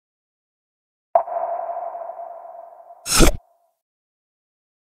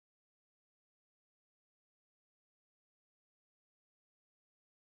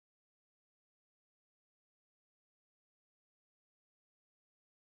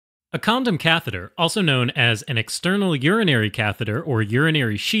A condom catheter, also known as an external urinary catheter or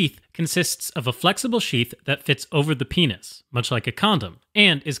urinary sheath, consists of a flexible sheath that fits over the penis, much like a condom,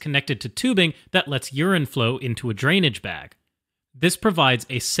 and is connected to tubing that lets urine flow into a drainage bag. This provides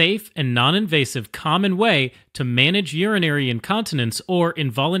a safe and non-invasive common way to manage urinary incontinence or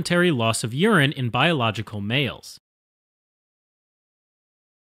involuntary loss of urine in biological males.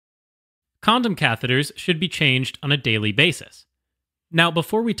 Condom catheters should be changed on a daily basis. Now,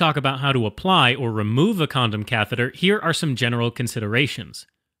 before we talk about how to apply or remove a condom catheter, here are some general considerations.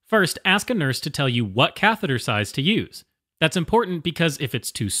 First, ask a nurse to tell you what catheter size to use. That's important because if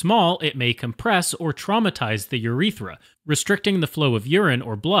it's too small, it may compress or traumatize the urethra, restricting the flow of urine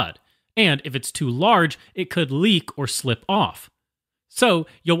or blood. And if it's too large, it could leak or slip off. So,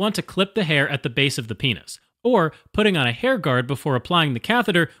 you'll want to clip the hair at the base of the penis, or putting on a hair guard before applying the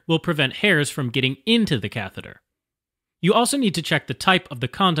catheter will prevent hairs from getting into the catheter. You also need to check the type of the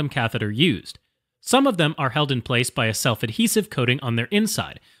condom catheter used. Some of them are held in place by a self-adhesive coating on their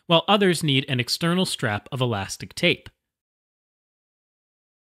inside, while others need an external strap of elastic tape.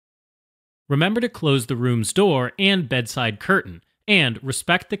 Remember to close the room's door and bedside curtain, and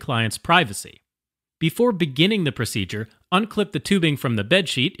respect the client's privacy. Before beginning the procedure, unclip the tubing from the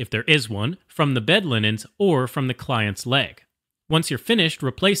bedsheet, if there is one, from the bed linens, or from the client's leg. Once you're finished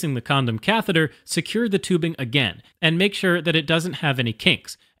replacing the condom catheter, secure the tubing again, and make sure that it doesn't have any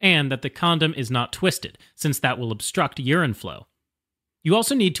kinks, and that the condom is not twisted, since that will obstruct urine flow. You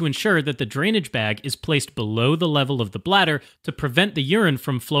also need to ensure that the drainage bag is placed below the level of the bladder to prevent the urine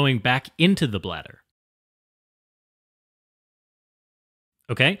from flowing back into the bladder.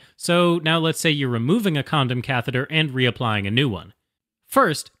 Okay, so now let's say you're removing a condom catheter and reapplying a new one.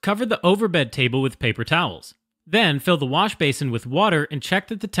 First, cover the overbed table with paper towels. Then fill the wash basin with water and check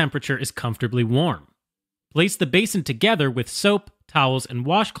that the temperature is comfortably warm. Place the basin together with soap, towels, and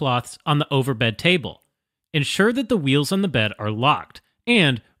washcloths on the overbed table. Ensure that the wheels on the bed are locked,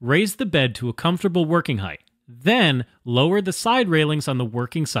 and raise the bed to a comfortable working height. Then lower the side railings on the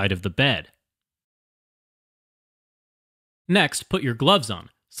working side of the bed. Next, put your gloves on.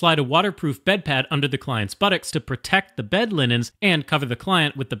 Slide a waterproof bed pad under the client's buttocks to protect the bed linens and cover the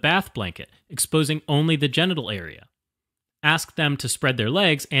client with the bath blanket, exposing only the genital area. Ask them to spread their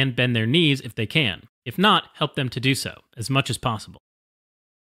legs and bend their knees if they can. If not, help them to do so, as much as possible.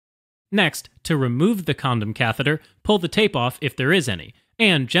 Next, to remove the condom catheter, pull the tape off if there is any,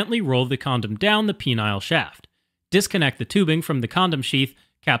 and gently roll the condom down the penile shaft. Disconnect the tubing from the condom sheath,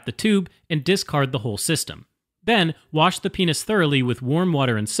 cap the tube, and discard the whole system. Then, wash the penis thoroughly with warm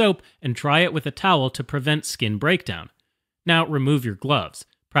water and soap and dry it with a towel to prevent skin breakdown. Now remove your gloves,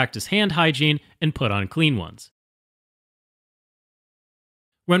 practice hand hygiene, and put on clean ones.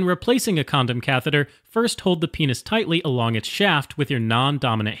 When replacing a condom catheter, first hold the penis tightly along its shaft with your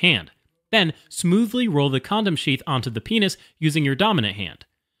non-dominant hand. Then, smoothly roll the condom sheath onto the penis using your dominant hand.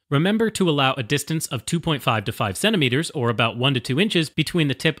 Remember to allow a distance of 2.5 to 5 centimeters, or about 1 to 2 inches, between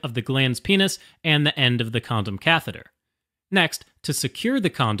the tip of the glans penis and the end of the condom catheter. Next, to secure the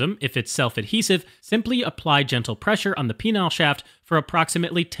condom, if it's self-adhesive, simply apply gentle pressure on the penile shaft for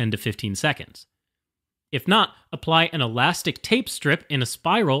approximately 10 to 15 seconds. If not, apply an elastic tape strip in a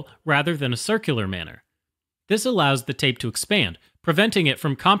spiral rather than a circular manner. This allows the tape to expand, preventing it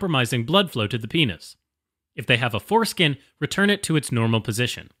from compromising blood flow to the penis. If they have a foreskin, return it to its normal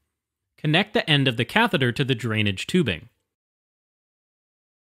position. Connect the end of the catheter to the drainage tubing.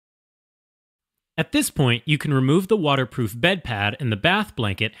 At this point, you can remove the waterproof bed pad and the bath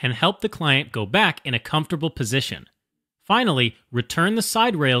blanket and help the client go back in a comfortable position. Finally, return the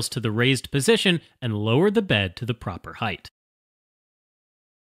side rails to the raised position and lower the bed to the proper height.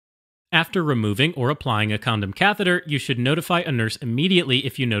 After removing or applying a condom catheter, you should notify a nurse immediately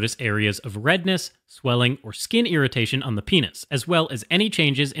if you notice areas of redness, swelling, or skin irritation on the penis, as well as any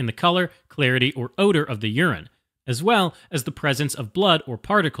changes in the color, clarity, or odor of the urine, as well as the presence of blood or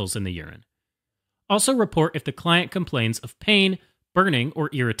particles in the urine. Also report if the client complains of pain, burning, or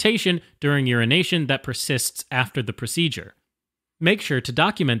irritation during urination that persists after the procedure. Make sure to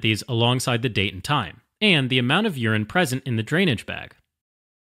document these alongside the date and time, and the amount of urine present in the drainage bag.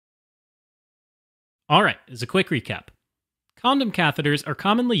 Alright, as a quick recap. Condom catheters are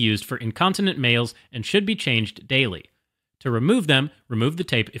commonly used for incontinent males and should be changed daily. To remove them, remove the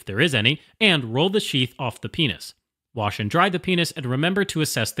tape if there is any, and roll the sheath off the penis. Wash and dry the penis and remember to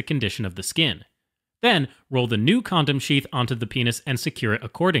assess the condition of the skin. Then, roll the new condom sheath onto the penis and secure it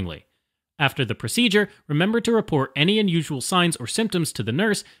accordingly. After the procedure, remember to report any unusual signs or symptoms to the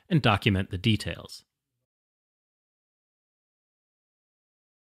nurse and document the details.